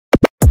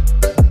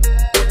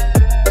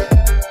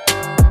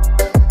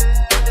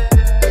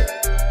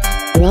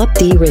Drop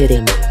D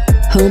Riddim,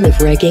 home of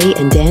reggae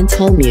and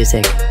dancehall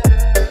music.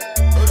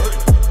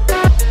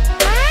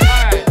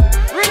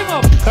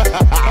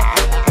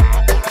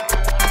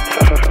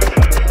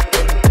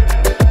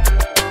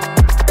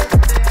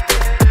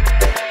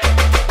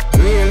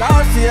 Real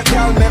or fake,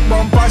 y'all make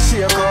bumper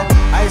shake.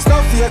 I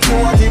stop fake, you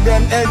a give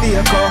them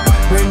headache.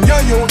 When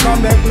you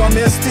can make no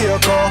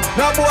mistake.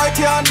 No boy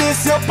can't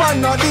diss you pan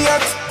no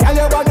date. Tell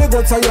your body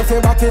good so you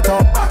feel back it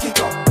up.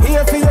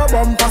 Here for your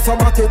bumper so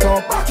back it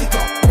up.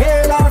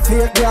 Real or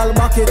fake, girl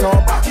back it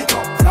up.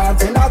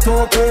 Planting a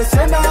toe place,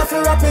 you not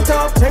fi wrap it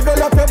up.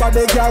 Jiggle up your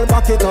body, girl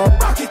back it up.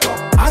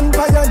 And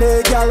by your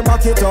leg, girl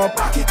back it up.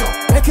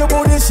 Make your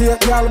booty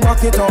shake, girl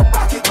back it up.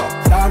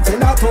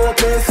 Planting a toe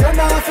place, you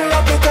not fi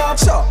wrap it up.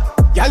 Sure.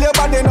 Girl, your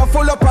body no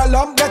full up a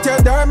lump. Get your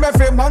derm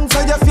every month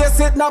so your face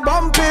it no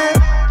bumpy.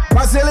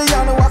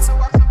 Brazilian wax,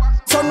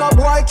 so no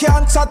boy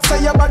can't chat so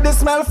your body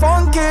smell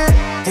funky.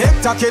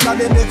 Tick-tock inna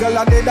the niggle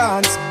of the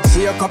dance.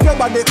 Shake up your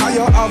body cause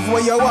you have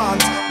what you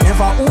want.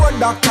 Never old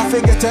doctor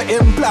fi get your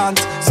implant.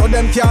 So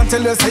them can't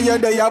tell you say you're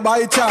there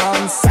by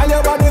chance. Tell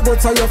your body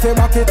good so you fi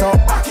back it up.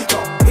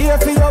 Here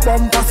for your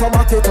bumper so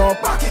back it up.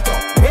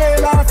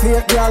 Real or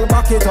fake girl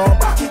back it up.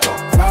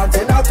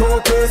 Planting a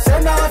toe place you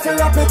not fi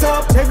wrap it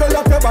up. Jiggle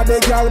up your body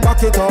girl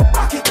back it up.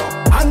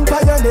 And by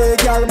your leg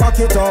girl back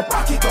it up.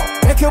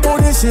 Make your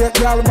booty shake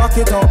girl back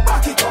it up.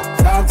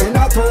 Planting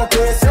a toe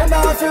place you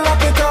not fi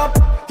wrap it up.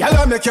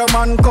 Y'all make your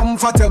man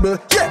comfortable.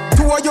 Yeah,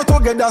 two of you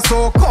together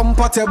so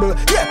compatible.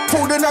 Yeah,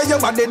 food in your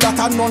body that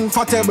are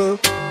non-fatable.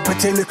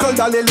 Pretty little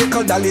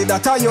dolly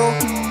that are you.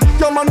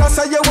 Your man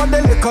say you want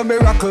the little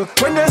miracle.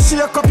 When they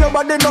shake up your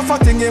body, no for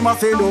thing him a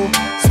feel do.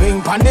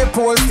 Swing pan the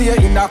pole, stay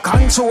in a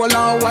control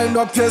and wind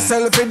up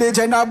yourself in the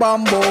Jenna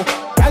bamboo.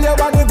 Tell your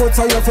body good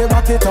so you feel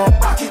back it up.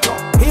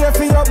 Here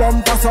for your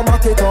bumper so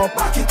back it up.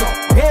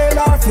 Real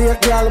or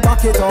fake girl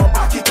back it up.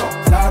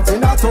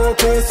 Planting a toe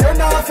place you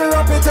not fi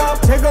wrap it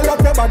up. Jiggle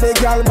up your body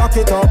girl back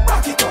it up.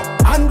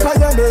 And by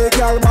your leg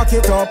girl back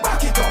it up.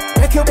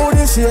 Make your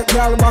booty shake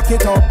girl back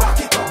it up.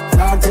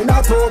 Planting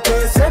a toe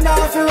place you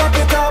not fi wrap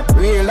it up.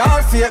 Real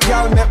or fake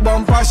girl make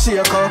bumper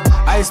shake.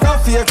 I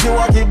stop fake you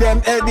a give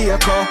them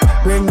headache.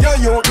 Bring your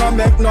youth no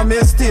make no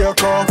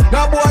mistake.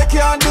 No boy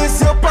can't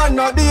diss you pan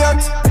no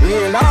date.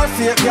 Real or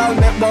fake girl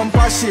make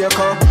bumper shake.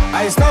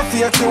 I stop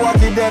fake you a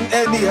give them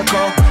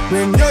headache.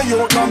 Bring your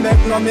youth no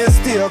make no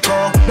mistake.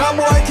 No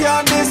boy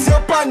can't diss you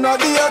pan no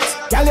date.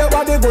 Girl your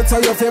body good so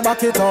you feel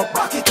back it up.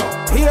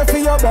 Here for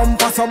your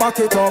bumper so back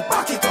it up.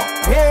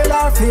 Real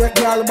or fake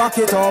girl back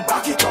it up.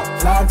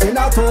 Planting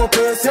a toe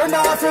place you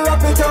not fi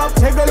wrap it up.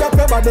 Jiggle up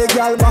your body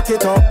girl back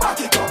it up.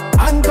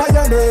 And by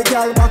your leg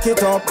girl back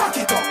it up.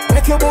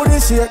 Make your booty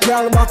shake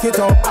girl back it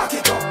up.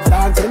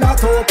 Planting a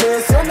toe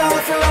place you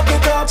not fi wrap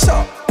it up.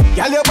 Sure.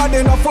 Girl your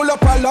body no full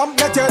up a lump.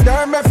 Get your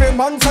derm every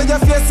month so your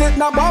face it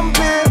no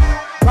bumpy.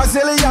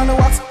 Brazilian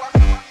wax,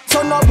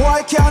 so no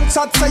boy can't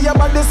chat so your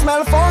body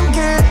smell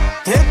funky.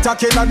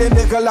 Tick-tock inna the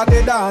middle of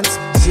the dance.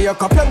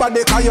 Shake up your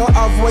body cause you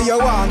have what you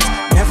want.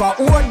 Never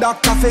old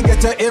doctor fi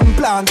get your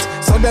implant.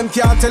 So them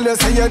can't tell you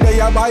say you're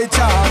there by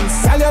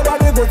chance. Tell your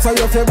body good so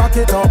you fi back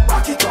it up.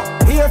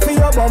 Here for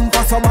your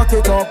bumper so back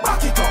it up.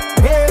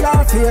 Real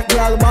or fake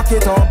girl back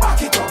it up.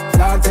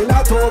 Planting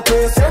a toe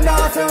place you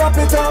not fi wrap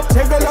it up.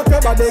 Jiggle up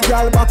your body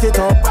girl back it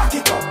up.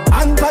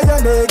 And by your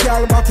leg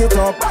girl back it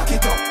up.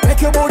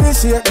 Make your booty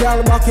shake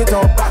girl back it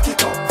up.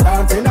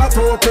 Planting a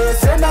toe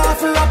place you not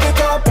fi wrap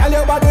it up. Tell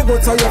your body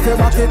good so you fi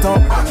back it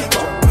up.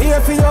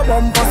 Here for your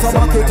bumper so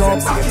back it up.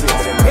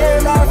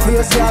 Real or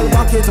fake girl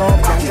back it up.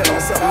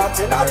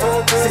 Planting a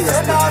toe place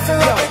you not fi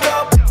wrap it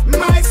up.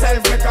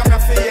 Myself me come here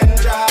fi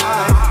enjoy.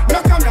 No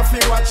come here fi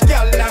watch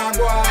girl now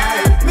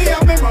boy. Me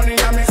have me money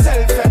and me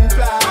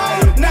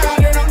self-employed. Nah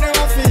they not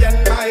never fi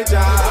end my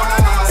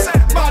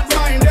job. Bad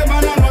mind them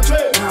and no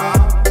trade.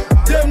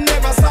 Them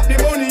never stop the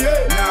money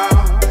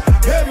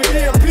yeah. Every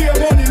day pay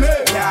money me.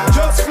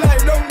 Just fly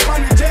down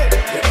on the jet.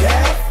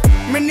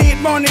 Me need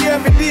money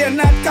every day,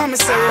 not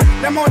commissary.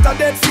 Them out of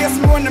dead face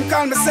me when them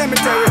call me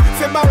cemetery.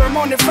 Fi borrow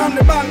money from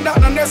the bank,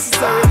 that not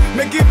necessary.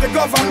 Me give the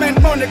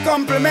government money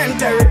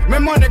complimentary. Me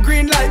money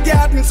green like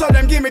garden, so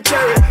them give me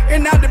cherry.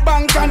 In at the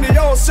bank and the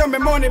house, so me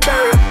money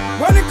berry.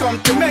 When it come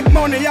to make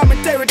money, I'm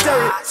in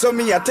territory. So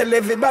me I tell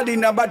everybody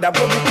no bad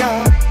about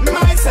the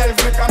myself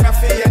me come here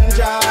fi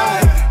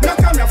enjoy. No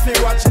come here fi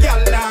watch girl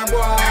now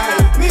boy.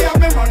 Me have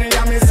me money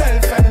and me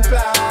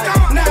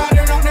self-employed. Nah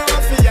they not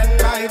never fi end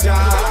my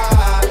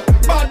job.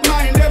 Bad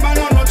mind them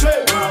and no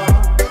trade.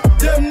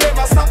 Them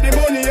never stop the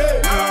money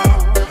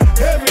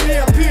Every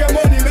day pay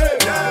money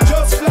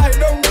Just fly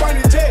down on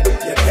the jet.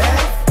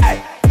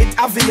 Hey, it's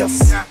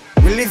obvious.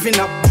 We living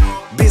up,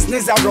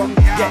 business a run,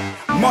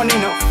 money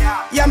enough.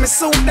 Yeah, me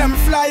suit them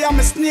fly and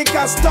me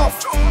sneakers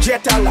tough.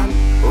 Jet along,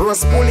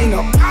 rose pulling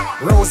up,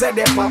 rose at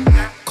the pop,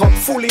 cup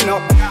fulling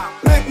up.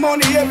 Make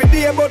money every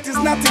day, but it's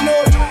not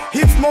enough.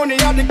 If money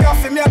at the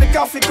coffee, me at the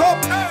coffee cup.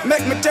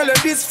 Make me tell you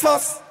this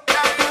first.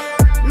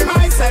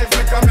 Myself,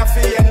 me come here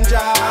fi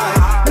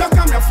enjoy. No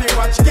come here fi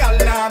watch girl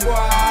now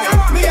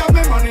boy. Me have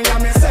me money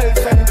and me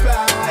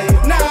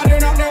self-employed. Nah, they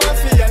not never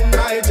fi end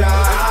my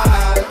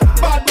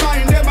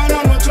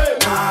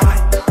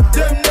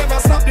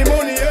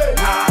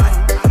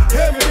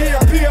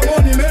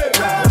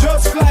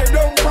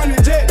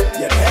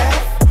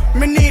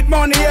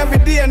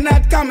day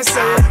not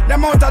commissary.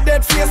 Them out of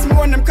dead face me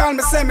when them call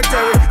me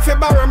cemetery. If you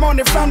borrow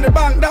money from the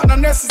bank, that not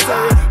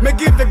necessary. Me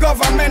give the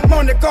government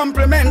money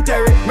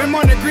complimentary. Me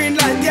money green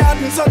like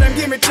garden, so them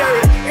give me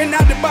cherry. In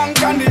at the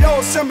bank and the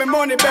house, show me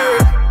money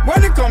buried.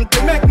 When it come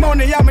to make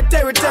money, I'm a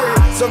territory.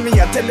 So me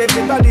I tell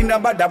everybody no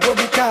bother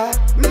boogie car.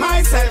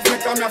 Myself me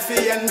come here fi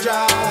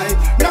enjoy.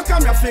 No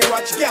come here fi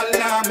watch girl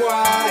nah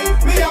boy.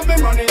 Me have me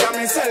money and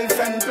me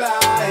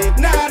self-employed.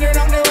 Nah do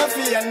nothing wa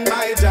fi end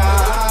my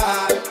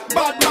job.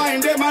 Bad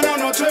mind them and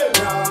no trade.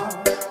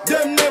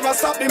 Them never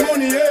stop the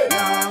money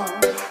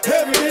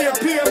Every day I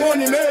pay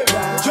money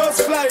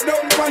Just fly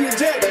down on the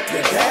jet.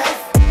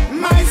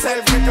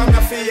 Myself me come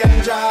here fi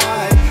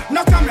enjoy.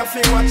 No come here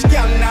fi watch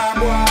girl nah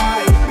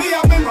boy. Me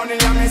have me money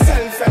and me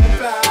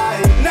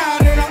self-employed. Nah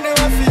do nothing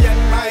wa fi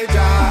end my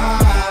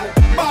job.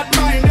 Bad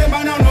mind them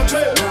and no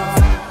trade.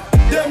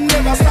 Them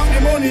never stop the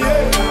money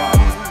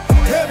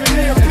Every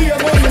day I pay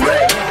money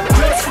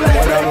Just fly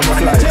down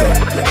on the jet.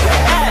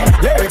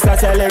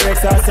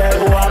 Lyrics I sell,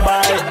 who I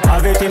buy.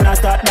 Have it in a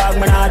stock bag,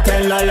 me not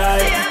tell no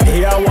lie.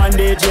 Here one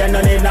DJ,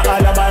 no need no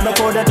alibi. Me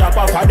coulda drop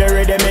off of the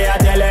rhythm, me I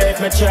tell her if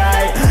me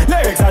try.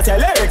 Lyrics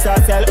I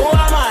sell, who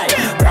am I?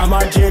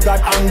 Bramma G got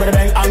angry,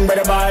 bang,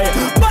 angry boy.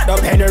 But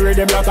up in the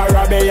rhythm like a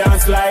Robbie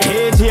and slide.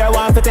 DJ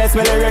want to test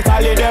me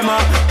lyrically, them a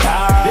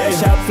tie. They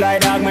shop fly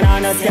dog, me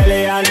not no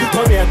skeleton.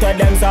 Come here to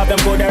them soft, them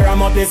put the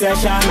ram up the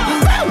session.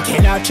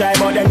 Cannot try,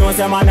 but them know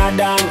some man a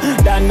done.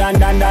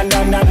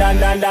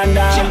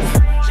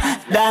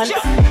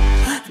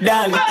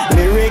 Dan,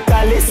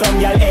 lyrically some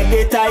y'all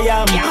edit I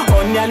am.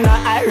 Onion a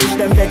Irish,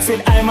 them vex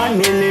with I'm and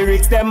me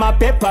lyrics, them a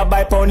pepper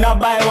by pound or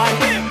by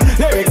one.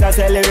 Lyrics I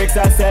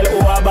sell, who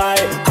I buy.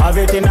 Have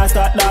it in a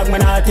stock dog, me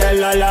not tell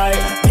no lie.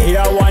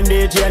 Here one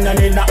DJ, no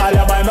need no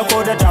alibi. Me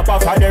coulda drop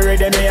off of the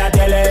rhythm, me I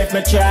tell her if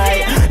me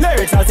try.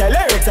 Lyrics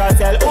I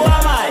sell, who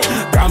am I?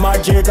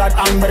 Bramma G got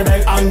angry,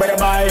 bang, angry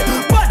boy.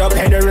 But up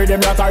in the rhythm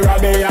like a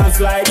Robbie and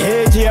slide.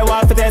 Hey G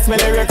want to test me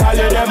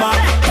lyrically, them a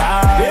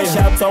tie.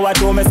 Bishop, so I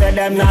do me say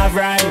them not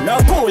rhyme. No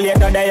cool yet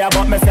today,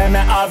 but me say me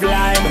have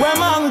line. Where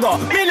mango,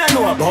 me no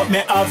know about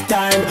me have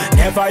time.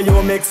 Never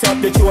you mix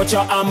up the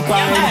chocho and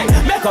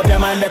pine. Make up your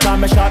mind because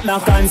me shot no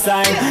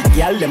consign.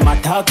 Girl them a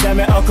talk, them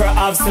me okra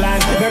have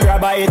slang. Me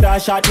grab a hit a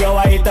shot, you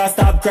a hit a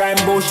stop crime.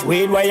 Bush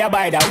weed where you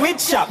buy that weed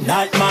shop,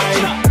 not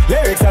mine.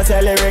 Lyrics I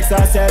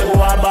sell, who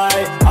I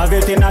buy. Have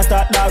it in a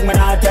stock dog, me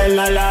not tell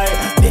no lie.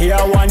 Here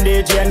one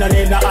DJ, no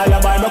need no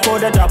alibi. Me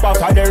coulda drop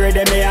off of the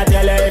rhythm, me I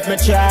tell her if me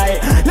try.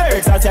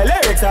 Lyrics I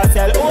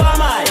sell, who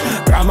am I?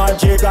 Bramma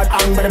G got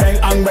angry, bang,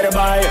 angry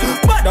boy.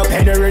 But up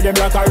in the rhythm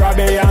like a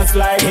Robbie and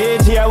slide. Hey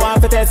G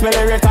want to test me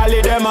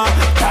lyrically, them a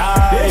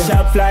tie. They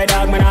shop fly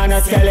dog, me not no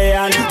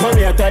skeleton. Come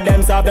here to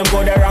them soft, them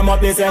put the ram up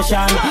the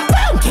session.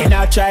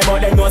 Cannot try,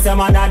 but them know some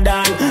man a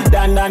done.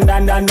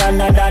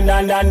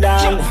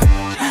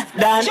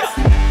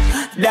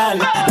 Dan,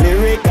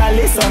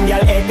 lyrically some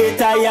y'all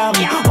edit I am.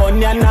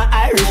 Onion a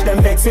Irish,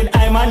 them vex with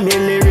I'm and me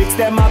lyrics,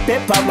 them a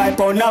pepper by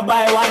pound or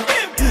by one.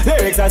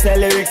 Lyrics I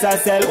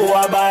sell, who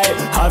I buy.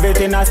 Have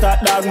it in a stock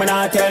dog, me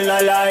not tell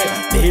no lie.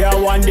 Here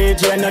one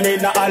DJ, no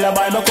need no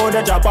alibi. Me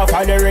coulda drop off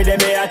of the rhythm,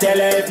 me I tell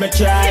her if me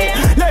try.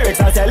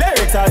 Lyrics I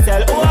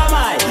sell, who am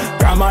I?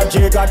 Bramma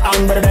G got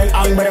angry, bang,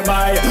 angry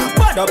boy.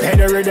 But up in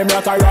the rhythm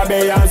like a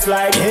Robbie and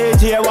slide. Hey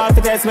G want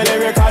to test me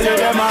lyrically,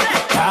 them a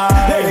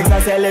tie. Lyrics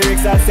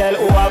I sell,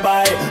 who I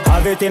buy.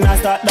 Have it in a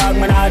stock dog,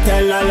 me not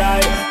tell no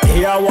lie.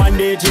 Here one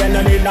DJ,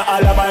 no need no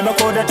alibi. Me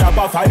coulda drop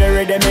off of the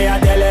rhythm, me I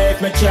tell her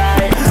if me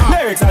try.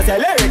 Lyrics I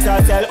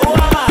sell, who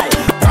am I?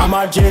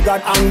 Bramma G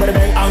got angry,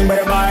 bang,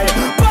 angry boy.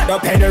 But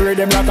up in the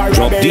rhythm like a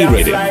Robbie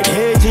and slide.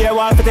 Hey G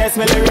want to test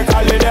me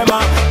lyrically, them a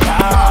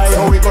tie.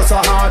 How we go so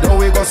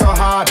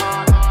hard,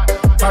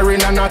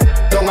 Marina not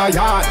down a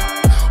yard.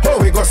 How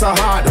we go so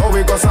hard,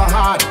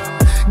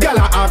 Girl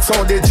a ask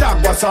how the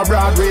job was so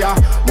broad. We a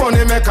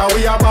money maker,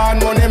 we a born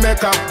money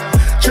maker.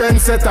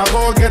 Trendsetter,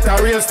 go get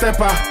a real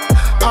stepper.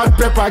 Hot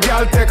pepper,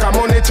 girl take a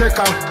money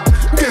checker.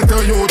 Get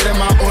to you,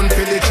 them a own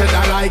for the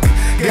cheddar like.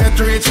 Get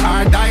rich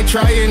or die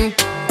trying.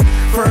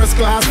 First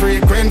class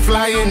frequent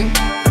flying.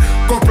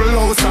 Couple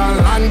house and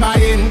land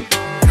buying.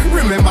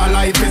 Remember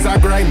life is a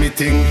grimy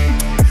thing.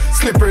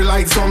 Slippery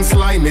like some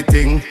slimy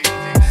thing.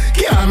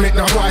 Can't make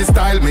no boy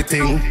style me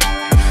thing.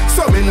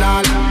 So me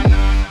not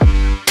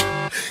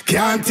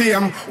can't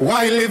tame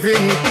why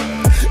living.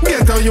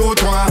 Get a youth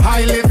to a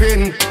high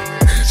living.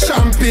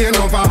 Champagne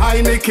over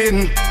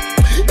Heineken.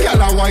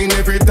 Girl a wine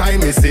every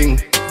time me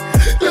sing.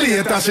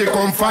 Later she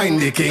come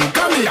find the king.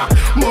 Come here,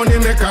 money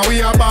maker,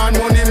 we a born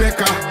money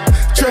maker.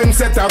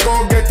 Trendsetter,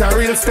 go get a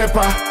real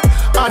stepper.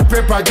 Hot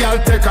pepper, girl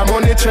take a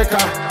money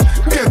checker.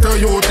 Get a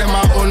youth, them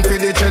a hunt for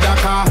the cheddar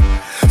car.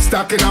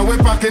 Stacking away,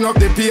 packing up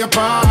the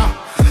paper.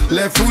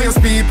 Left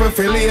waste people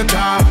for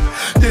later.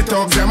 The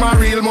thugs, them a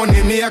real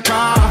money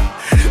maker.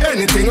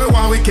 Anything we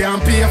want, we can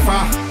pay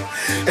for.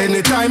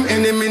 Anytime,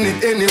 any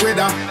minute, any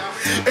weather.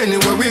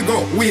 Anywhere we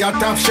go, we a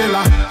top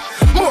sheller.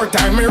 More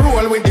time me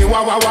roll with the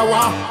wah wah wah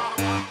wah.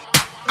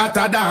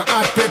 hotter than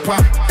hot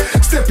pepper.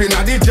 Step in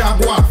a the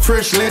Jaguar,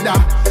 fresh leather.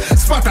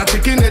 Spot a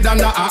chicken head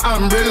under a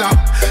umbrella.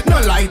 No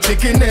like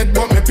chicken head,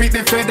 but me pick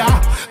the feather.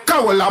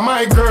 Kawala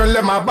my girl,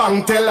 let my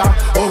bang tell her.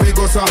 Oh we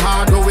go so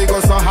hard, oh we go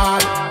so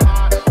hard.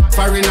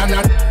 Firing on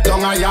that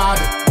down a yard.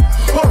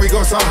 Oh we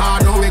go so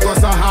hard, oh we go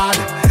so hard.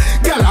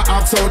 Gala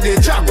ask how the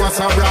Jaguars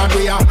are broad.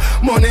 We are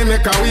money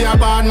maker, we are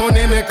bad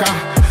money maker.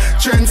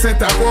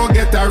 Trendsetter, go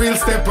get a real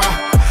stepper.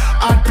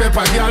 Hot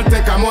pepper, girl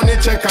take a money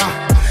checker.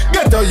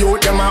 Get a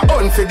youth, them a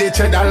own for the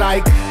cheddar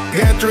like.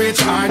 Get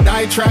rich or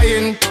die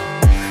trying.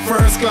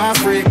 First class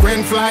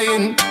frequent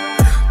flying.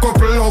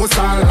 Couple house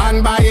and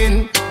land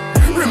buying.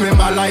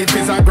 Remember life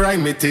is a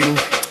grimy thing.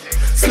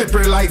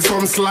 Slippery like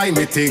some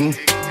slimy thing.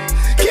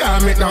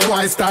 Can't make no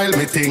white style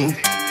me thing.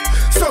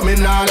 So me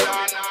not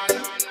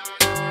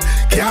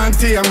can't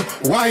tame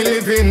why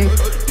living.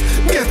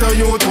 Get a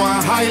youth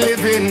one high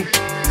living.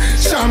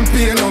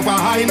 Champagne over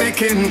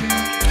Heineken.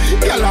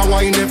 Girl a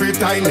wine every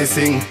time me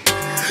sing.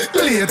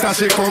 Later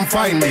she come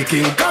find me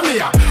king. Come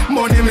here,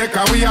 money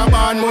maker, we a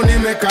born money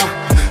maker.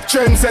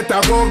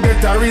 Trendsetter, go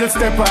get a real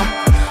stepper.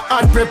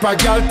 Hot pepper,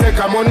 girl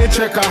take a money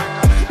checker.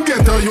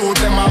 Get a youth,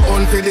 them a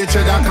own for the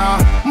cheddar car.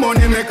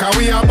 Money maker,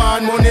 we a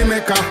born money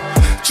maker.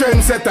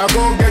 Trendsetter,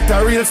 go get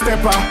a real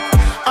stepper.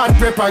 Hot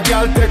pepper,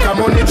 girl take a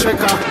money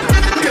checker.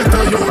 Get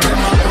a youth,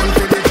 them a own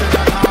for the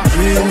cheddar car.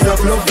 Dreams of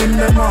loving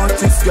them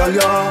artists, girl,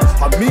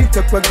 yeah. And me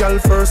take a girl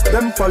first,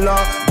 them follow.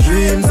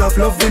 Dreams of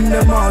loving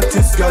them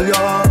artists, girl,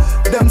 yeah.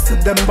 Them see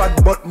them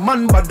bad, but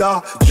man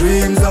badder.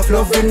 Dreams of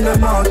loving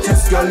them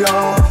artists, girl,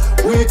 yeah.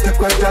 We take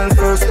a girl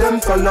first,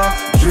 them follow.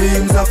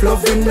 Dreams of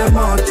loving them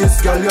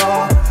artists, girl,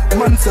 yeah.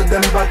 Man say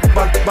them bad.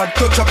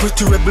 Touch a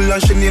pretty rebel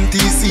and she named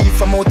TC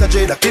from out of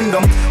Jada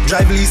Kingdom.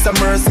 Drive Lisa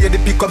Mercy,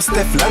 they pick up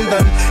Steph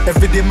London.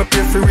 Every day me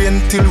pray for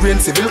rain till rain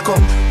civil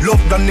come.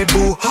 Love done the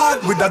boo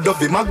hard with a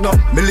Dovey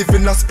Magnum. Me live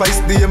in a spice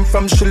DM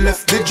from she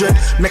left the dread.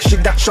 Make she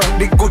that shot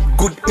the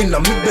good in a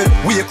me bed.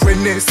 Wake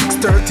Renee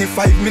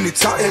 6:35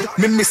 minutes ahead.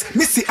 Me miss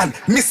Missy and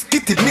Miss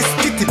Kitty.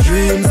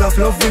 Dreams of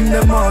loving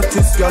them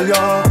artists, girl,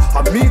 yeah.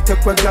 And me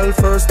take a girl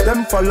first,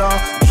 them follow.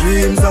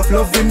 Dreams of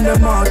loving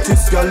them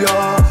artists, girl,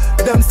 yeah.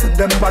 Them see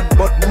them bad,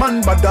 but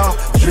man badder.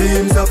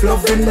 Dreams of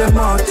loving them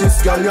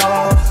artists, girl,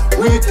 yeah.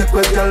 We take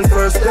a girl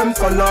first, them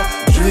follow.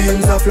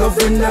 Dreams of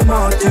loving them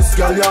artists,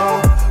 girl,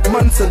 yeah.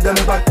 Man say them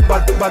bad.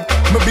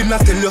 Maybe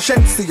not tell your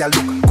shen see ya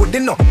look good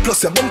enough.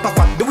 Plus your bumper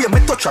fat, the way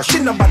me touch her, she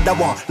no bad that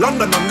one.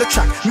 London on the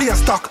track, me a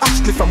stalk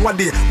Ashley from what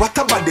day. What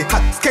a body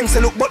hot, skank say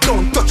look but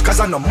don't touch, cause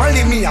I know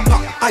Mali me a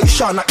pop.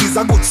 Aishana is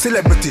a good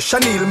celebrity.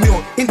 Chanel me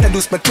on,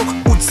 introduce me to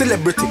good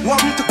celebrity.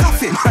 Want me to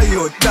coffee? My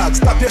yo dog,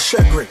 stop your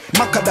shaggy.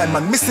 Macadam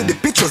man, me see the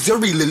pictures, you're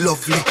really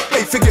lovely.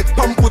 Hey, forget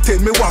Pampute,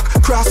 me walk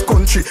cross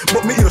country,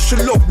 but me hear she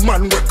love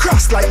man, we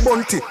cross like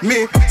Bunty.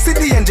 Me see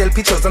the angel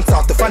pictures and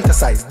start to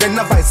fantasize. Then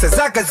the vice says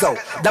Zagazo,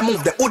 that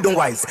move the Udon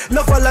wise.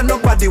 No follow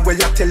nobody where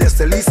you tell you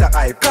say Lisa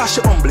hype. Cause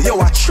she humble, yo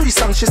a 3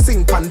 songs she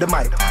sing pan the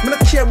mic. Me not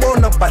care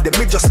about nobody,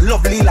 me just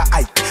love Lila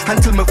Ike.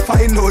 Until me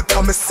find out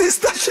how my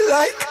sister she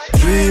like.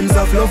 Dreams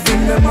of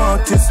loving them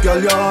artists,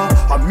 girl,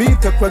 yeah. And me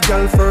take a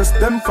girl first,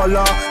 them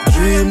follow.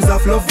 Dreams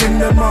of loving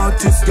them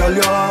artists, girl,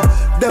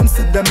 yeah. Them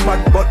see them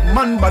bad, but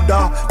man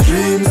badder.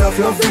 Dreams of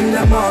loving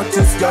them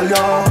artists, girl,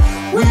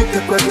 yeah. We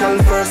take a girl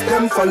first,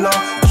 them follow.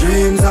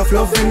 Dreams of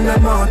loving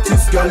them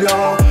artists, girl,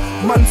 yeah.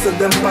 Man say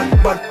them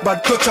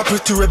bad. Touch a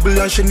pretty rebel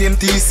and she named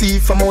TC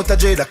from out of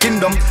Jada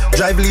Kingdom.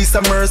 Drive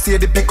Lisa Mercy,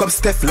 they pick up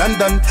Steph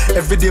London.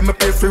 Every day me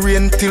pray for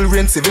rain till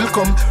rain civil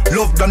come.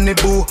 Love done the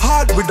boo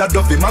hard with a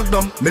Dovey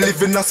Magnum. Me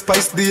live in a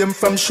spice DM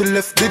from she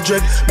left the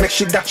dread. Make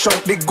she that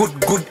shout the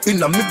good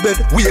in a me bed.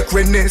 Wake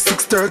Renee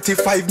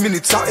 6:35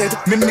 minutes ahead.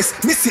 Me miss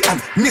Missy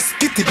and Miss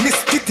Kitty.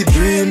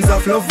 Dreams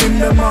of loving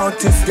them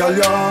artists, girl,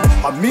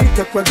 yeah. And me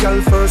take a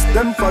girl first,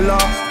 them follow.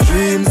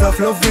 Dreams of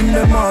loving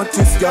them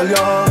artists, girl,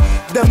 yeah.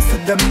 Them see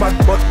them bad,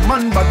 but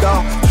man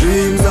badder.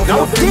 Dreams of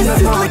loving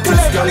them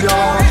artists, girl,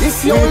 yeah.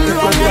 If you take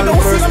a girl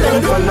first,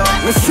 them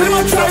follow. me see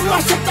my try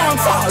mash it down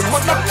fall,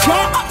 but the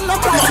can't happen no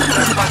problem.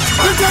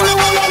 You tell me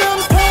all of them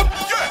stop.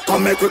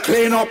 Come make we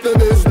clean up the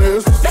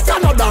business. Let's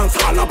not dance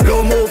hall, a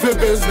blow movie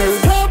business.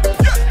 Stop.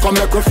 Come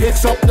make we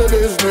fix up the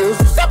business.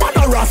 Step on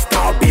a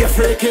rasta, be a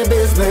freaky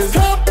business.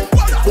 Stop.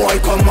 Boy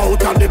come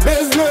out of the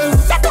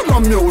business. That on no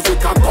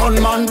music, a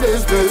gunman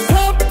business.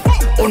 Stop.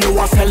 Only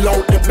was sell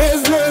out the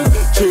business.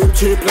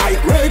 Cheap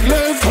like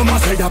Wrigley's. Some a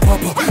say a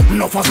papa,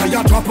 no for say a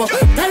trapper.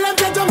 Tell them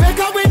to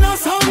Jamaica we no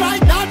sound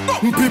like that.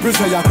 People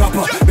say a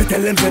crapper, we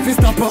tell them say fi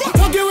stopper.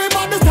 Forgive me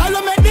about the style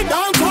and make the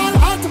dance all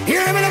hot.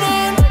 Hear me the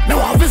man. Me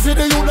want to see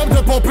the youth them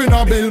step up in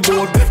a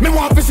billboard. Me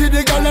want to see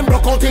the girl them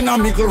broke out in a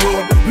middle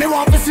road. Me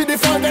want to see the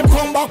fans them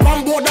come back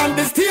on board and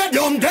the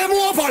stadium them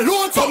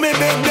overload. So me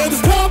make them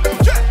stop.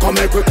 Come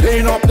make we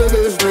clean up the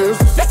business.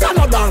 Let's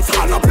not dance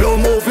hall, a blow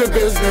movie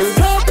business.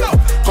 Stop.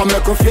 Come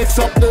make we fix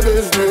up the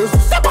business.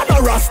 Step on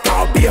a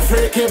rasta, be a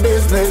freaky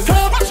business.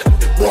 Stop.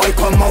 Boy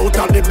come out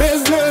of the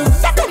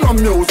business. That on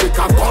no music,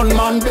 a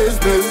gunman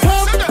business.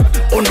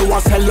 Stop. Only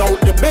was sell out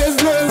the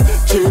business.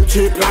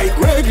 Cheap like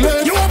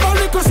Wrigley. You have a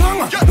little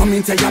song, No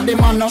mean say you're the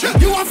man.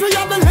 You have to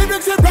have the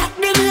lyrics that rock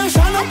the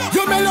nation.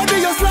 Your melody,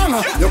 your slang,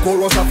 your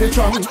chorus of it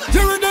strong.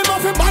 Your rhythm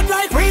of it bad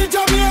like real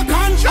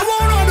Jamaican. I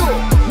wanna do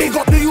big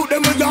up the youth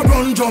them when you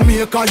run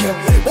Jamaica,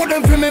 yeah. But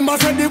them remember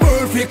say the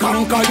world fi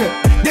conquer,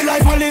 yeah. The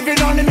life I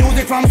living on the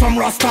music from some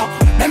Rasta.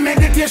 The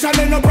meditation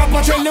in the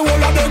proper tell the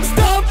whole of them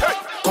stop.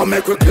 Come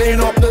make we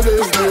clean up the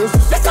business.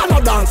 Let's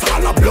not dance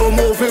all a blow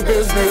movie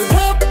business.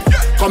 Stop.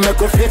 Come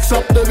make we fix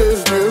up the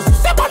business.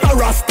 Step on a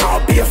Rasta,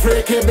 be a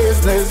freaky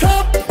business.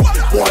 Stop.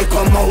 Boy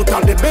come out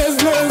of the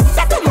business.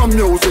 Step on the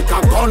music a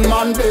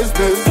gunman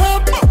business.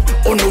 Stop.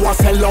 Only was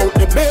sell out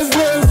the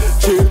business.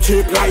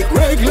 Cheap like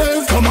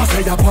regulars. Come and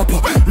say ya papa,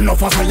 no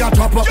for say ya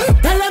chopper.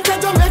 Tell them to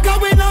Jamaica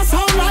we not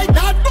sound like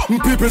that.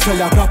 People say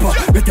ya crapper,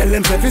 we tell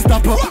them say fi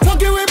stopper. So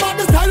give we back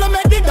the style and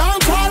make the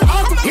dance all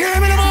out.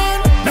 Hear me the man.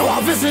 Me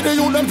want to see the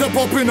youth them step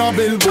up in a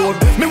billboard.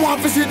 Me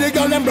want to see the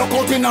girl them broke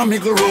out in a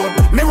middle road.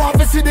 Me want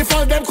to see the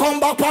fall them come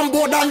back on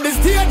board on the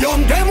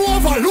stadium. Them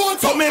overload,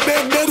 so me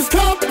beg them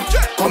stop.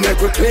 Come make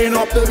we clean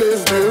up the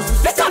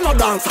business. Let's not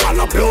dance all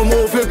a blow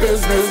movie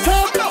business.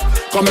 Stop.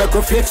 Come make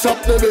we fix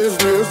up the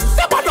business.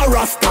 Step on the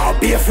Rasta,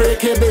 be a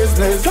freaky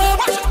business.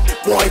 Stop.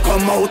 Boy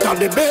come out of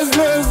the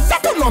business.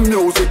 Step on the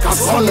music, a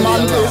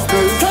gunman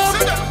business. Stop.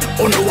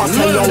 Only one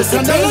sell out the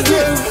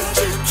business.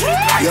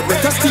 You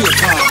better stay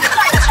calm.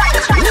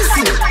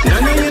 Listen.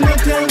 None of you no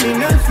tell me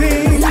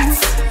nothing.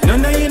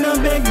 None of you no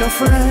beg no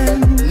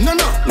friend.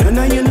 None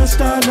of you no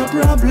start no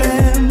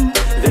problem.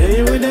 There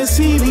you with the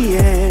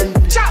CBN.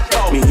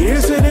 Me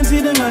hear say them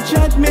see them a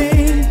chat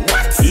me.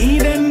 See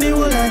them the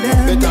whole of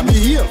them. Better be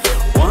here.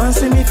 Want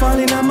see me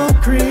falling on my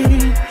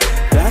creek.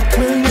 That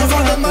will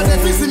never happen.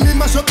 If you see me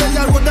mash up the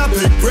road a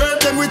big bread,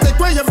 then we take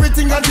away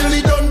everything until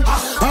it done.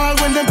 All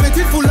when them plate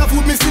it full of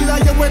food, me still I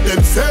hear what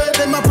them say.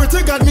 Them a pray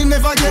to God me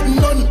never getting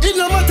done. It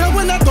no matter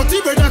when I dirty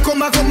bread I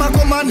come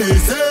and they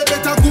say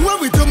better go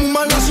away with your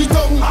mama and she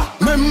down.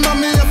 Remember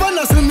me ever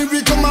not see me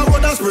we come a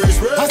road a spray.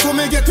 I saw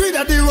me get rid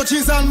of the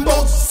roaches and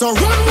bugs. So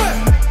run away.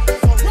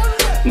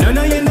 None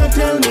of you no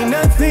tell me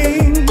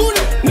nothing.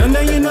 None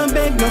of you no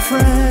beg no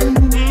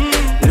friend.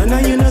 None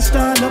of you no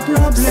start no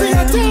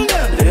problem.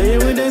 There you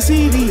with the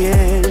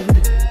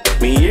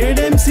CBN. Me hear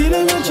them see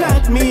them no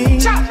chat me.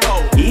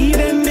 Eat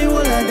them the whole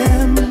of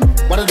them.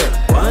 What are them?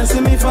 Want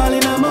see me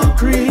falling on my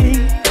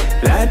creek.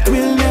 That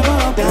will never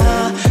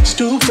happen.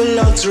 Stoop for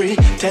luxury.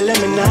 Tell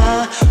them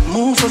nah.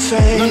 Move for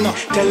fame.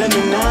 Tell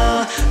them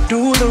nah.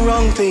 Do the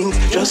wrong things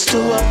just to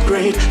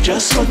upgrade,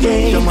 just for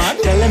gain.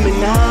 Tell them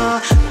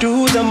nah.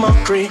 Do the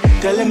mockery.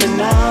 Tell them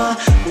nah.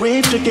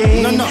 Rave the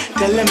game.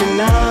 Tell them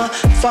nah.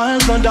 File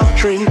no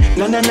doctrine.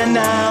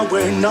 Nah.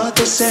 We're not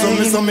the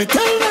same. So me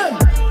tell them.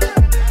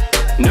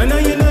 None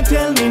of you no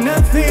tell me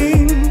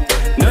nothing.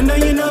 None of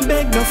you no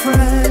beg no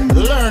friend.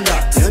 Learn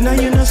that. None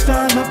of you no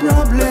start no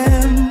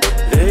problem.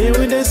 There you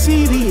with the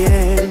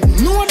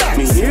CBN. Know that.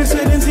 Me hear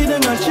say them see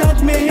them a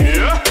chat me.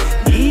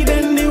 Eat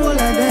them the whole of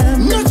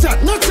them. No chat.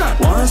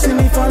 Want see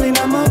me falling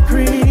on my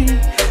creek.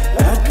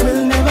 That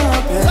will never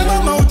happen. When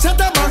I'm out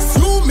chatterbox,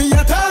 you me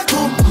attack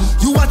you.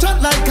 You a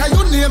chat like a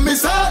you name me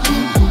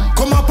certain.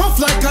 Come up off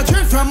like a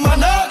dream from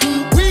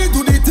Manhattan. We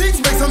do the things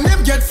make some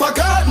name get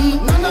forgotten.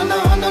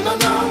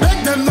 No.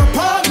 Beg them no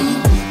pardon.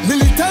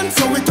 Militant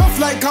so we tough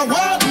like a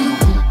warden.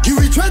 You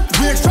retreat,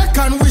 we extract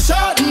and we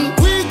shorten.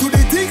 We do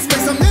the things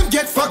make some name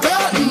get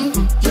forgotten.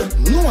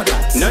 You know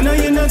that. None of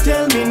you no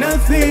tell me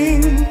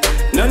nothing.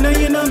 None of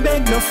you no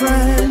beg no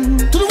friend.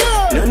 To the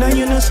world. None of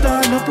you no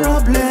start no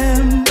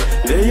problem.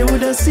 There you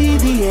with the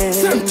CBN.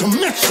 Send to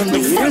mention the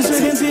Here's fancy.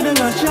 when them see them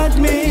a chat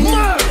me.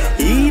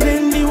 Eat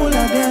them the whole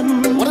of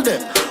them. What are they?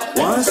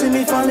 Want see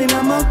me falling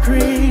on my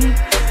creek.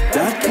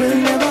 That will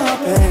never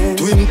happen.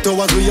 Twin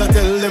towers we a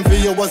tell them for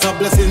you was a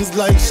blessings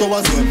like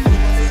showers.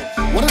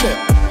 What are they?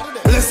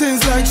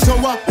 Blessings like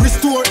shower,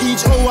 restore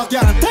each hour.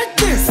 Can't take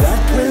this. That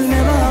will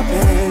never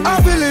happen.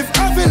 I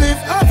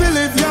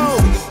believe,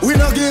 yo. We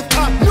don't give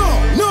up, no.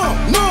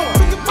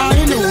 I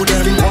know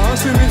them. Want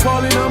see me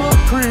falling on my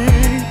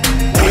creek.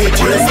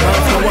 DJ's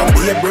not for one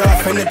be a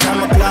breath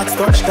anytime a clock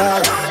touch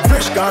star.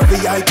 Fresh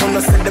Garvey icon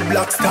to set the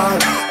block star.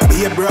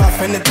 Be a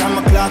breath anytime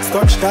a clock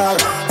touch star.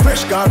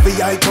 Fresh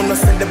Garvey icon to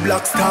set the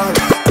block star.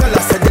 Tell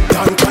us at the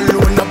Tanto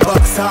alone a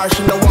box star.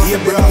 She no want be a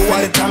breath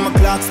anytime a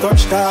clock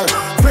touch star.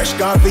 Fresh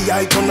Garvey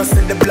icon to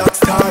set the block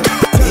star.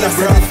 Tell us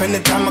at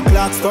anytime a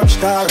clock touch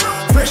star.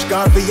 Fresh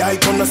Garvey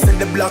icon to set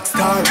the block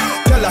star.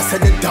 Tell us at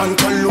the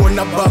Tanto alone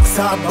a box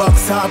star.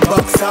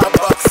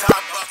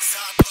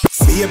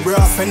 Be a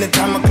breath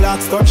anytime a clock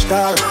touch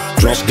star.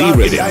 Fresh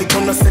Garvey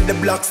icon to set the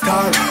block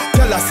star.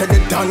 Tell us at the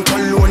Tanto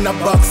alone a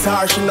box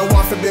star. She no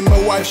want to be my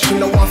wife.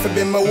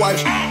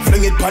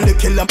 Fling it pon the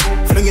kill 'em.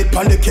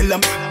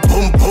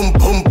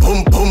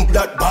 Boom,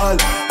 that ball.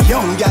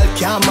 Young gal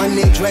can't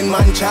manage when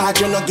man charge.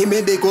 You know give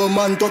me big old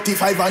man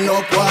 35 and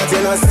upwards.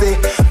 You know see,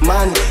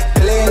 man,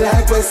 clean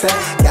like we say.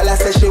 Gal I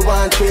say she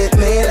want treat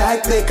me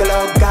like pickle.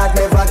 Oh God,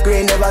 never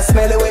green, never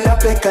smell it when a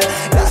pickle.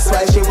 That's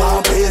why she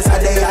want peace a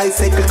day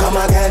icicle come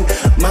again.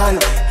 Man,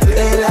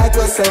 clean like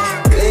we say,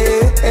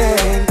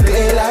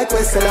 clean like like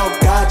whistle. Oh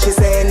God, she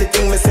say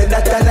anything, me say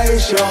that kind of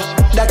issue.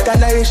 That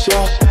kind of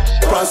issue.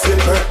 Cross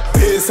slipper,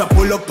 pace I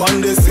pull up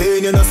on the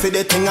scene. You know see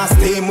the thing I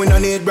steam, we no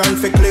need brand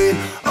for clean.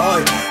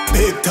 Oi,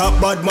 big top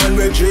bad man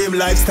we dream.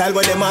 Lifestyle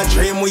where them a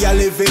dream, we a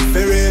live it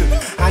for real.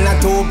 And a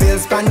 2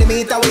 bills pan the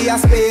meter, we a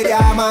speed,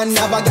 yeah man.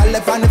 Have a girl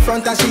left on the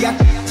front and she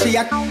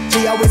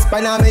a whisper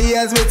in my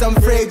ears with some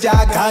freak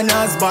jargon.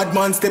 As bad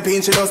man step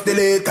in, she just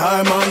delete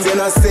her man. You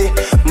know see,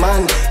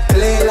 man,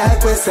 play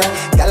like whistle.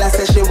 Girl I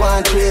say she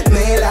want treat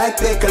me like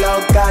pickle.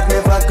 Oh God,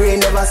 never green,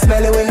 never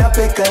smell it with a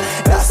pickle.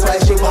 That's why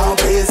she want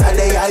peace and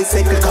the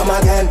icicle come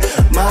again.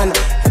 Man,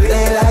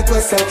 play like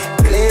whistle,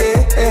 play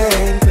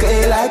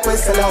like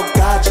whistle. Oh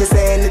God, she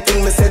say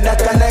anything, me say that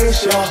kind of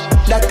issue.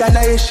 That kind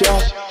of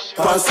issue.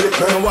 Can't slip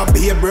on what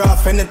be a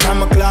breath anytime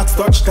my clocks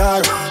touch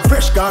star.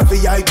 Fresh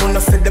coffee, I gonna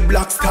see the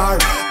black star.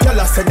 Girl,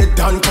 I said the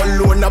Dan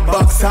cologne a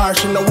boxer.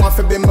 She no want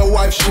to be my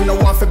wife, she no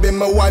want to be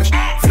my wife.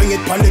 Fling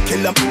it pon the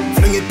killer,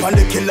 fling it pon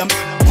the killer.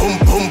 Boom,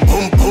 boom,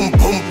 boom, boom,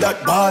 boom,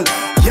 that ball.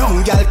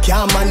 Young girl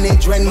can't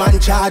manage when man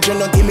charge. You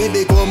know give me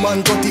big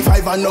woman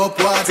 35 and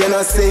upwards. You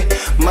know see,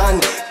 man,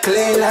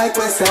 clean like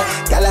whistle.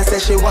 Girl I say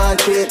she want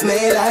treat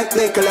me like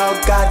pickle. Oh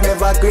God,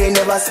 never green,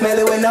 never smell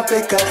it with a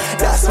pickle.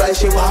 That's why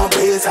she want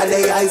peace and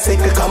the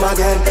icicle come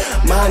again.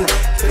 Man,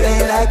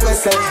 clean like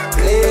whistle,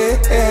 clean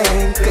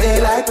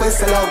like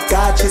whistle. Oh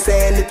God, she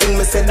say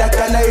anything, me say that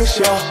kind of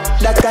issue.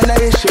 That kind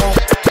of issue.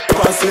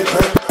 Cross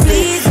slipper.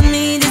 Please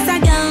me, this a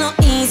girl no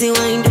easy.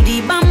 Wine do the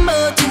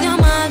bamboo to your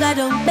maga.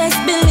 Don't best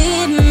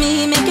believe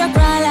me, make you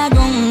crawl a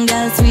gun.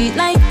 Girl sweet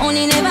like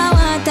honey, never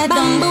water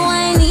down. Bamboo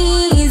wine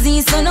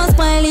easy, so no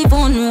spoil the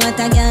fun. What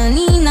a girl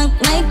need, knock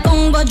like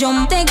Congo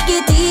jump. Take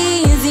it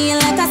easy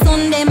like a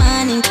Sunday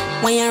morning.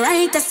 When you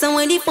write a song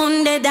with the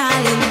fun there,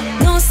 darling.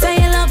 No say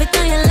you love it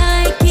and you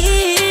like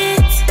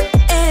it.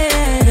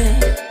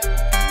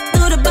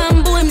 Do the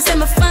bamboo, him say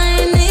me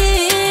find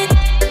it.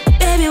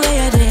 Baby,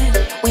 where you there?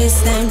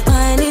 Waistline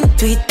pining,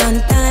 tweet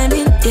on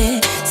timing,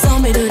 yeah. So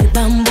me do the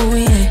bamboo,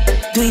 yeah.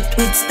 Do it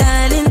with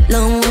styling,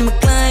 long when me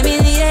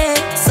climbing, yeah.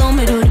 So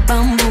me do the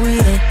bamboo,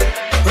 yeah.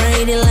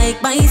 Ride it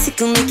like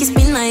bicycle, make it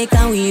spin like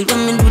a wheel.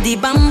 When me do the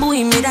bamboo,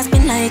 it made it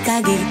spin like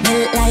a gate.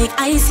 Melt like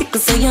icicle,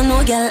 so you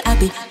know girl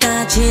happy.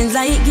 Nah change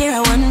like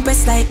gear, one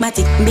press like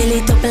matic. Build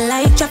it up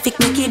like traffic,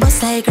 make it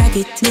bust like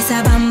rocket. This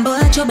a bamboo,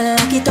 trouble,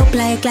 lock it up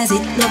like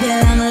closet. Love you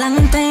long,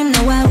 long time,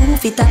 now I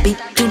hoof it happy.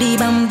 Do the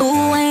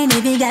bamboo, wine,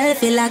 every girl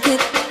feel like it.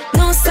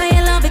 No say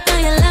you love it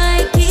and you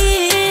like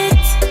it.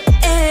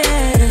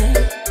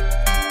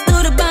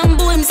 Do the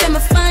bamboo, him say me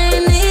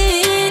find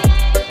it.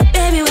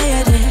 Baby, where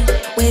you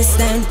there?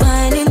 Waistline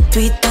pining,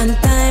 tweet on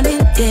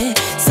timing, yeah.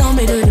 So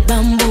me do the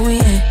bamboo,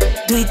 yeah.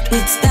 Do it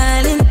with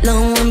styling,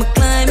 long when me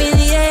climbing,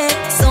 yeah.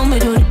 So me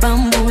do the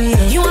bamboo,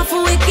 yeah. You want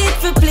for wicked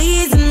for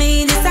please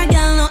me. This a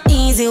girl no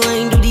easy.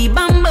 Wine do the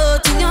bamboo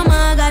to your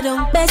maga.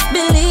 Don't best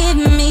believe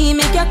me,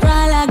 make you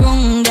crawl a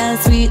gun. Girl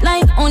sweet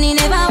like honey,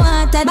 never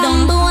water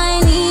down. Bamboo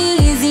wine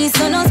easy,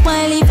 so no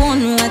spoil the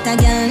fun. What a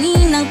girl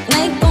need, knock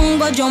like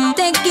Congo jump.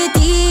 Take it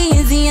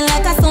easy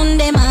like a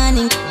Sunday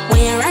morning. When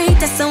you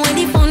write a song with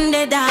the fun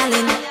there,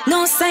 darling.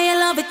 No say you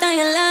love it and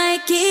you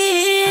like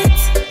it.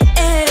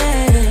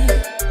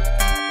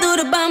 Do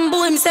the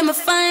bamboo, him say me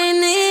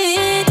find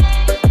it.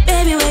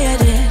 Baby, where you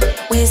there?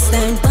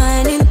 Waistline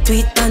pining,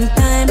 tweet on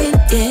timing,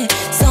 yeah.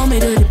 So me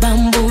do the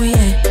bamboo,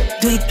 yeah.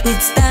 Do it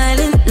with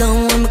styling,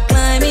 long when me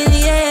climbing,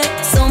 yeah.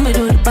 So me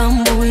do the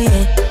bamboo,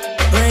 yeah.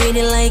 Ride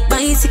it like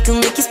bicycle,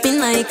 make it spin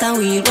like a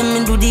wheel. When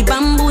me do the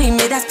bamboo, it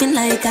made it spin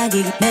like a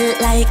gig.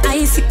 Melt like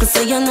icicle,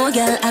 so you know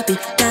girl happy.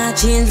 Nah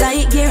change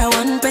like gear,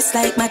 one press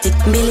like matic.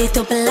 Build it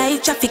up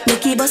like traffic,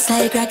 make it bust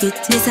like rocket.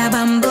 This a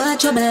bamboo,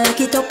 trouble, lock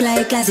it up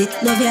like closet.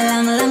 Love you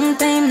long, long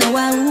time, now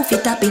I hoof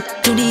it happy.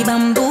 Do the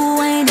bamboo,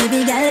 wine,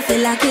 every girl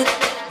feel like it.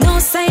 No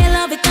say you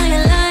love it and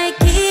you like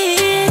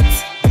it.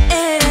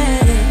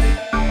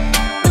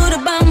 Do the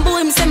bamboo,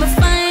 him say me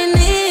find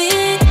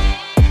it.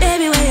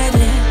 Baby, where you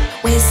there?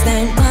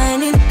 Waistline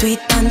pining, tweet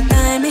on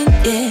timing,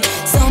 yeah.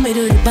 So me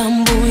do the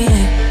bamboo,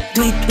 yeah.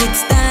 Do it with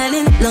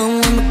styling,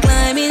 long when me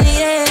climbing,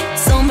 yeah.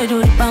 So me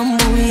do the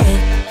bamboo, yeah.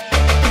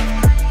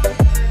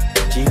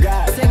 She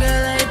got Say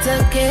girl, it's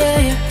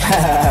okay.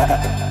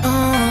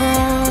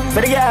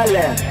 for the girl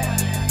then.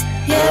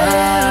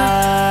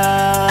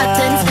 Yeah. At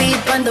 10 speed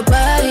on the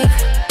bike.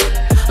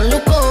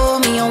 Look over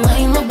me and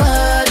wine my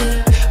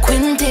body.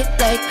 Quint it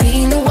like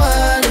clean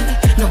water.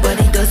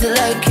 Nobody does it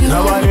like you.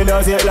 Nobody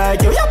does it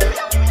like you.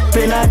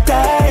 Been at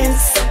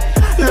times.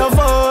 Love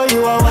how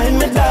you are wine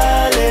me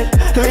darling.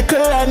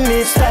 Little and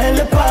me style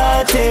the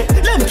party.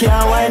 Them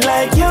can't wine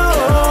like you.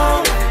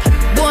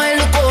 Boy,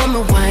 look how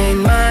me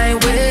wine my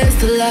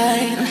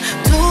waistline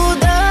to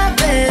the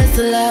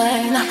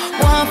baseline.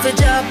 Want to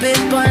drop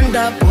it on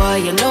that boy,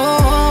 you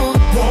know.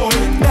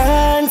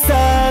 Dance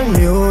and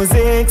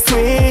music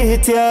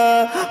sweet,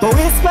 yeah. But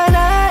whisper in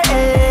her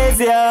ears,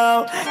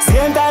 yeah.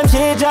 Same time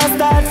she just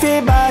start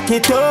to back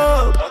it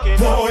up.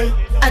 Boy.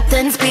 At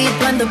 10 speed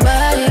on the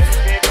bike.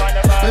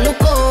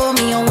 Look how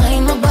me and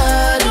wine my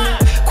body.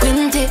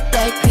 Quint it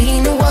like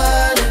clean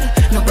water.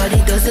 Nobody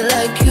does it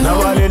like you.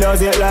 Nobody does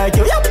does it like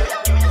you.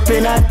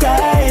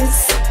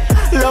 Penalize.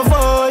 Love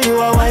how you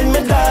a wine,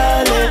 me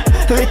darling.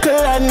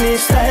 Little and me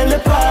style the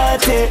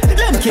party.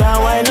 Them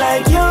can't wine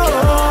like you.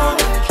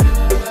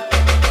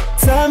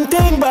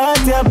 Something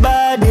about your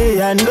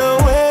body and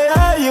the way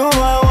how you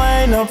a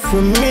wine up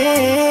for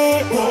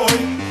me.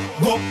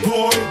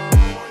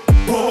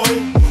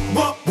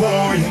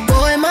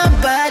 Boy, my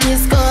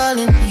body's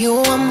calling.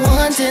 You I'm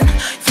wanting.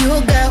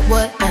 You got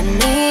what I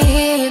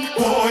need.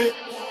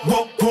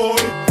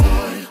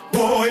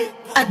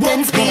 I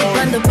dance speed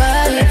on the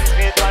body.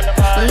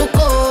 Look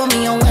over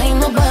me and wine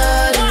my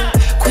body.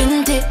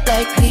 Quint it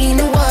like clean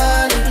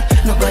water.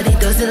 Nobody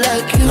does it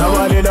like you.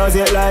 Nobody does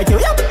it like you.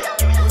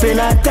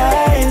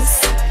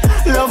 Penalize.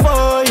 Love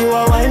how you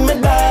a wine, me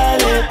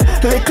darling.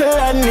 Little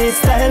and me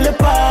style the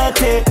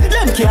party.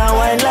 Them can't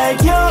wine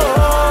like you.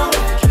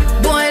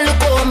 Boy,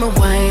 look how me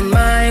wine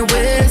my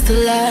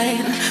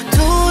waistline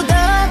to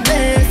the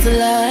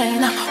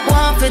baseline.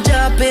 Want to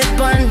drop it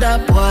on the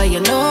boy,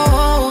 you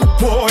know.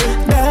 Boy,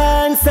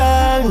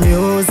 dancehall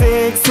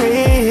music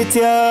sweet,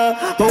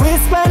 yeah. But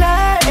whisper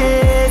like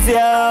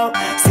easier.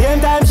 Same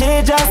time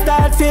she just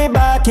start to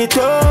back it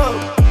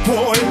up.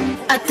 Boy,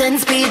 at 10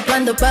 speed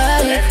on the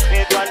bike.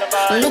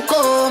 Look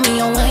how me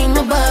and wine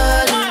my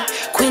body.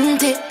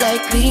 Quint it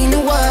like clean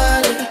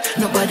water.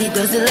 Nobody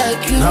does it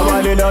like you.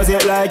 Nobody does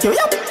it like you.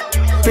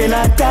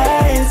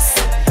 Penalize.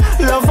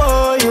 Love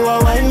how you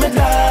a wine, me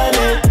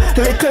darling.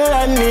 Little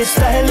and me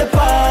style the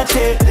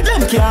party.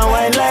 Them can't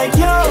wine like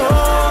you.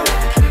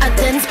 At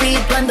 10 speed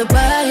on the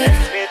bike.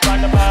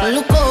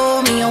 Look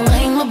how me and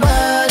wine my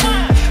body.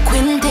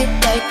 Quint it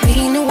like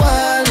clean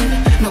water.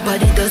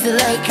 Nobody does it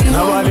like you.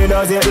 Nobody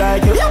does it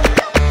like you.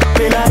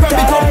 Grab it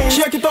up,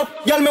 shake it up,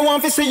 y'all me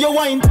want to see you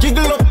wine.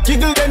 Jiggle up,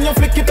 jiggle, then you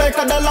flick it like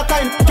a dollar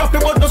kind. Drop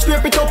it, but don't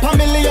scrape it up, $1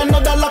 million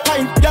dollar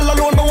kind. Y'all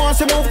alone me want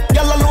to move,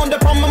 y'all alone they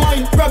on my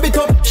mind. Grab it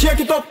up,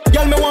 shake it up,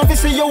 y'all me want to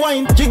see you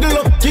wine. Jiggle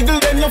up, jiggle,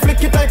 then you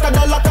flick it like a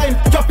dollar kind.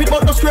 Drop it,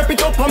 but don't scrape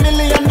it up, $1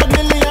 million, not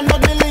million,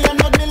 not million,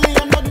 not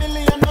million, not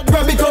million, not.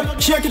 Grab it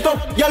up, shake it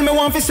up, y'all me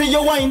want to see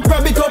you wine.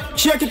 Grab it up,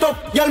 shake it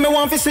up, y'all me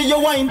want to see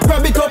you wine.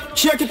 Grab it up,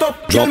 shake it up,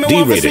 y'all me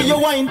want to see you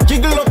wine.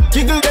 Jiggle up,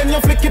 jiggle, then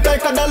you flick it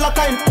like a dollar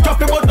kind.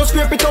 Drop it, but don't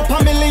scrape it up,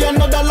 $1 million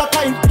dollar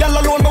kind. Y'all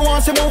alone me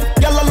want to move,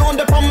 y'all alone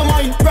they on my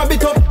mind. Grab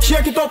it up,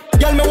 shake it up,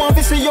 y'all me want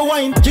to see you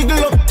wine.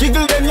 Jiggle up,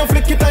 jiggle, then you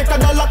flick it like a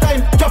dollar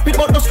kind. Drop it,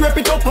 but don't scrape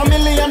it up, $1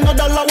 million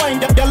dollar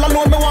wine. Y'all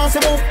alone me want to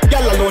move,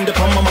 y'all alone they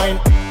on my mind.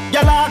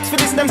 Y'all ask for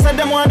this, them said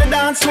them want to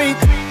dance sweet.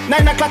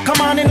 9 o'clock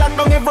come on in lock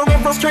down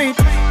every street.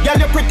 Y'all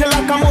you pretty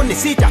like a money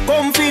seat, ya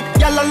come fit.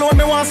 Y'all alone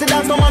me want to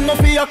dance, no man no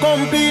fear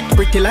compete.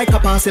 Pretty like a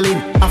porcelain,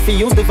 I feel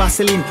use the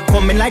Vaseline.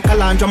 Coming like a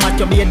laundromat,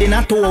 your baby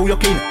not to how you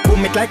clean.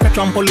 Boom it like a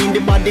trampoline, the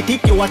body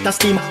tick you at a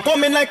steam.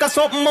 Coming like a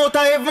something out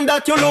of heaven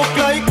that you look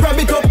like. Grab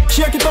it up,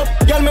 shake it up,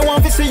 y'all me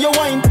want to see you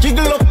wine.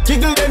 Jiggle up,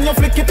 jiggle, then you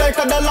flick it like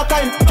a dollar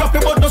kind. Drop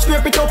it but don't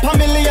scrape it up, $1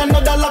 million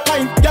dollar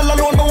kind. Y'all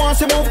alone me want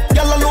to move,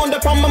 y'all alone they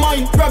on my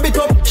mind. Grab it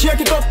up, shake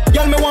it up,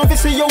 y'all me want to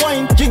see you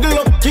wine. Jiggle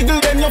up, jiggle,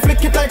 then you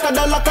flick it like a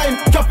dollar kind.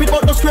 Drop it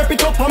but don't scrape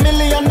it up, $1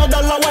 million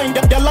dollar wine.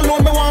 Y'all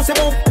alone me want to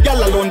move,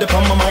 y'all alone they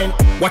on my mind.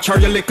 Watch her,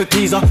 your little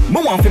teaser, me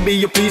want to be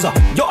your pleaser.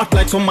 You act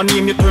like someone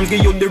name your terms,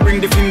 give you the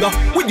ring, the finger.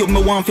 With you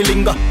me want to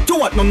linger, you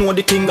what no know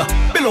the thinger.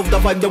 Be love the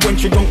vibe the when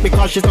she drunk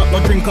because she's not no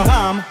drinker.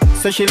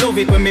 So she love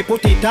it when me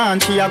put it on,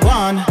 she a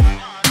gone.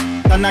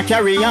 And I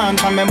carry on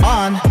from me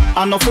man.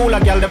 I no fool a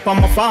girl up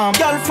on my farm.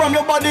 Girl from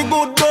your body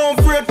good, don't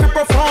afraid to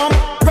perform.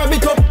 Grab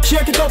it up,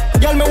 shake it up,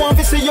 girl me want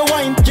to see you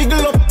wine.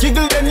 Jiggle up,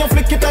 jiggle, then you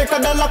flick it like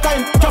a dollar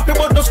kind. Drop it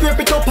but don't scrape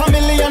it up, $1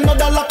 million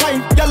dollar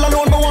kind. Girl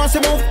alone me want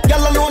to move,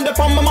 girl alone they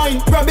on my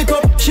mind. Grab it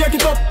up, shake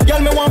it up, girl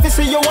me want to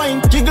see you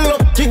wine. Jiggle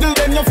up, jiggle,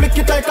 then you flick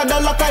it like a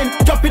dollar kind.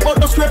 Drop it but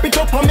don't scrape it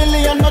up, $1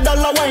 million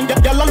dollar wine.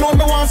 Girl alone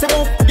me want to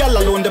move, girl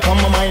alone they on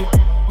my mind.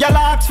 Y'all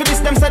ask for this,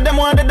 them said them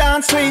want to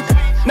dance sweet.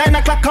 9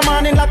 o'clock come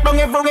on in lock down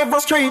every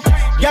street.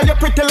 Y'all you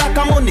pretty like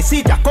a money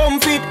seat, ya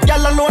come fit.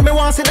 Y'all alone me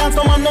want to dance,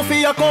 no man no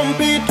fear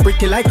compete.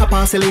 Pretty like a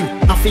porcelain,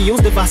 I feel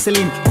use the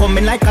Vaseline.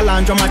 Coming like a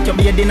laundromat, your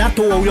baby not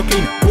to how you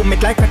clean. Boom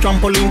it like a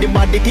trampoline, the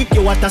body tick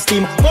you at a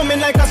steam. Coming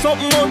like a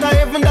something out of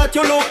heaven that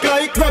you look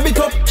like. Grab it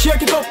up,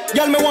 shake it up,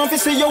 y'all me want to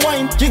see you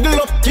wine. Jiggle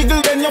up,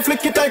 jiggle, then you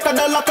flick it like a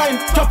dollar kind.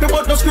 Drop it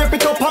but don't scrape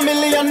it up, $1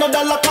 million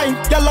dollar kind.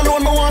 Y'all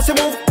alone me want to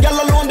move, y'all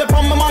alone they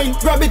on my mind.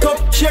 Grab it up,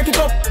 shake it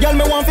up, y'all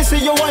me want to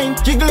see you wine.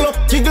 Jiggle up,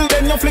 jiggle,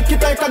 then you flick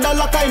it like a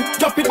dollar kind.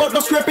 Drop it but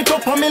don't scrape it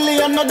up, $1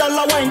 million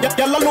dollar wine.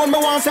 Y'all alone me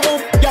want to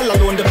move, y'all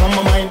alone they on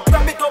my mind.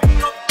 Grab it up,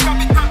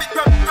 grab it, grab it,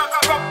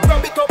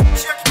 grab it up,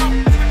 shake it up,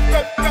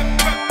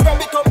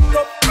 grab it up,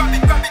 grab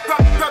it, grab it,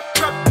 grab it up,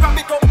 grab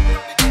it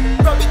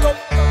up,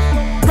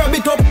 grab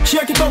it up,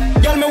 shake it up,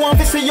 y'all me want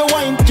to see you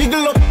wine.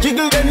 Jiggle up,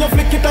 jiggle, then you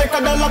flick it like a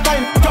dollar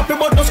kind. Drop it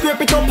but don't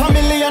scrape it up, $1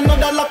 million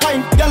dollar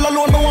kind. Y'all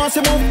alone me want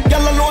to move,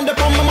 y'all alone they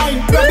on my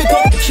mind. Grab it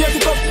up, shake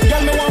it up,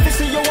 y'all me want to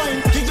see you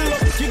wine. Jiggle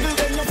up, jiggle,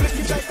 then you flick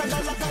it like a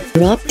dollar kind.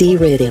 Drop D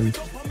Riddim,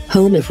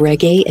 home of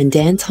reggae and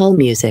dancehall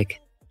music.